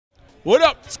What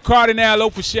up? It's Cardinal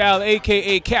Official,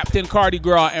 a.k.a. Captain Cardi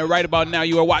Gras, and right about now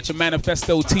you are watching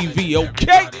Manifesto TV,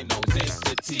 okay?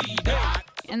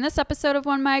 In this episode of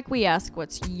One Mic, we ask,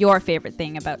 what's your favorite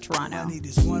thing about Toronto? All I need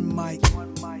is one mic. That's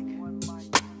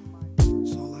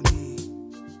all I need.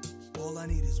 All I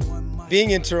need is one mic.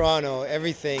 Being in Toronto,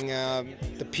 everything,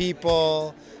 the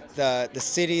people, the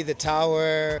city, the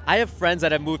tower. I have friends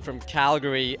that have moved from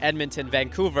Calgary, Edmonton,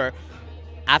 Vancouver.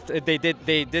 After they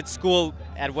did school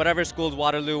at whatever school,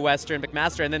 Waterloo, Western,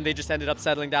 McMaster, and then they just ended up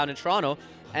settling down in Toronto,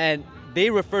 and they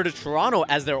refer to Toronto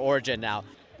as their origin now.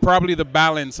 Probably the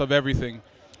balance of everything,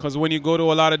 because when you go to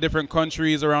a lot of different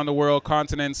countries around the world,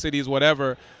 continents, cities,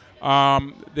 whatever,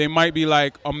 they might be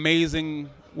like amazing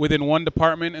within one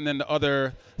department and then the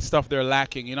other stuff they're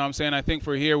lacking. You know what I'm saying? I think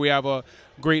for here we have a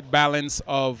great balance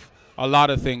of a lot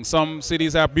of things. Some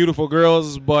cities have beautiful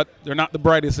girls, but they're not the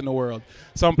brightest in the world.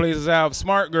 Some places have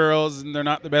smart girls, and they're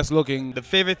not the best looking. The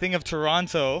favorite thing of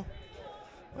Toronto,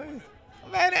 man,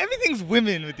 everything's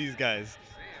women with these guys.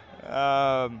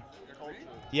 Yeah,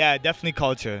 definitely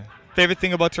culture. Favorite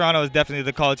thing about Toronto is definitely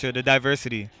the culture, the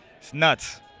diversity. It's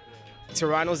nuts.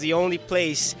 Toronto's the only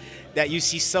place that you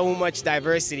see so much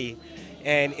diversity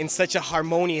and in such a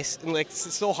harmonious, like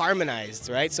so harmonized,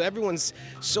 right? So everyone's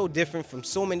so different from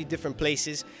so many different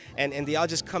places, and they all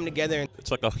just come together. It's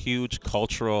like a huge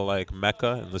cultural like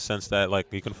mecca in the sense that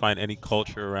like you can find any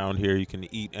culture around here, you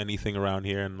can eat anything around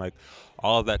here, and like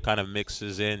all of that kind of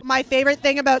mixes in. My favorite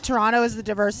thing about Toronto is the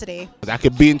diversity. I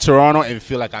could be in Toronto and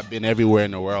feel like I've been everywhere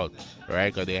in the world,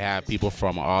 right? Because they have people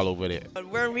from all over there.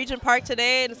 We're in Regent Park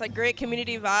today, and it's like great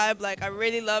community vibe. Like I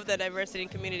really love the diversity and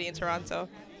community in Toronto.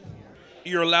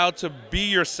 You're allowed to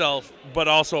be yourself, but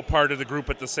also a part of the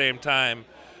group at the same time,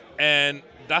 and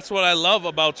that's what I love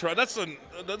about Toronto.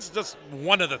 That's just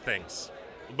one of the things,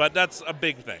 but that's a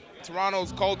big thing.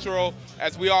 Toronto's cultural,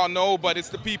 as we all know, but it's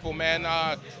the people, man.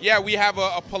 Yeah, we have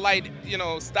a polite,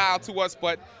 style to us,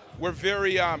 but we're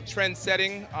very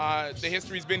trend-setting. The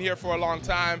history's been here for a long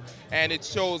time, and it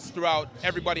shows throughout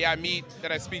everybody I meet,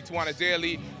 that I speak to on a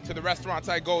daily, to the restaurants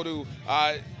I go to.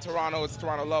 Toronto, it's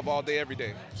Toronto love all day, every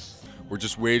day. We're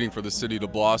just waiting for the city to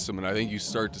blossom, and I think you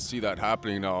start to see that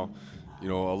happening now. A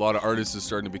lot of artists are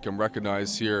starting to become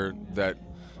recognized here that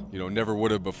never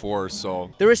would have before.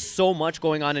 So there is so much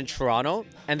going on in Toronto,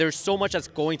 and there's so much that's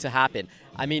going to happen.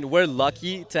 I mean, we're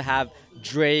lucky to have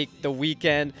Drake, The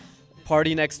Weeknd,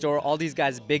 Party Next Door, all these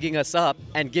guys bigging us up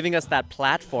and giving us that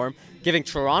platform, giving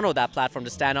Toronto that platform to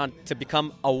stand on to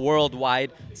become a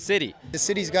worldwide city. The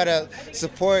city's got to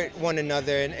support one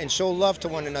another and show love to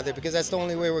one another, because that's the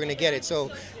only way we're going to get it.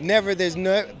 So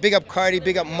big up Cardi,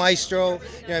 big up Maestro,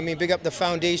 big up the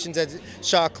foundations at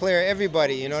Shaw Claire,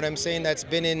 everybody, you know what I'm saying, that's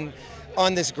been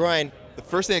on this grind. The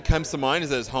first thing that comes to mind is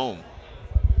that it's home.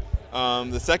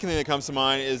 The second thing that comes to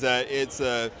mind is that it's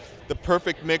the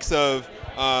perfect mix of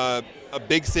a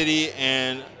big city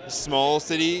and small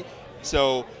city.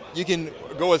 So you can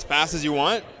go as fast as you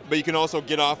want, but you can also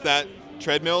get off that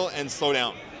treadmill and slow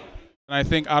down. And I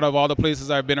think out of all the places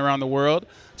I've been around the world,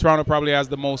 Toronto probably has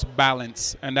the most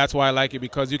balance, and that's why I like it,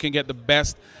 because you can get the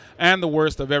best and the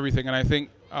worst of everything. And I think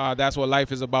that's what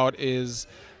life is about, is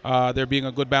there being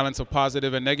a good balance of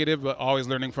positive and negative, but always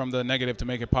learning from the negative to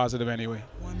make it positive anyway.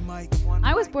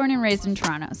 I was born and raised in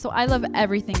Toronto, so I love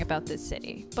everything about this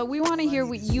city. But we want to hear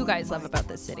what you guys love about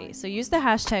this city. So use the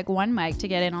hashtag #OneMic to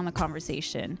get in on the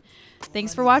conversation.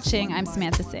 Thanks for watching. I'm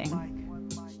Samantha Singh.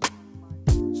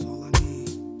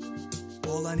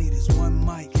 All I need is one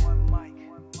mic.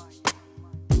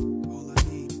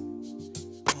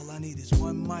 All I need is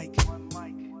one mic.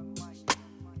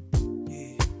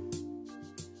 Yeah.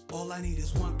 All I need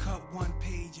is one cup, one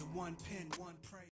page, and one pen, one prayer.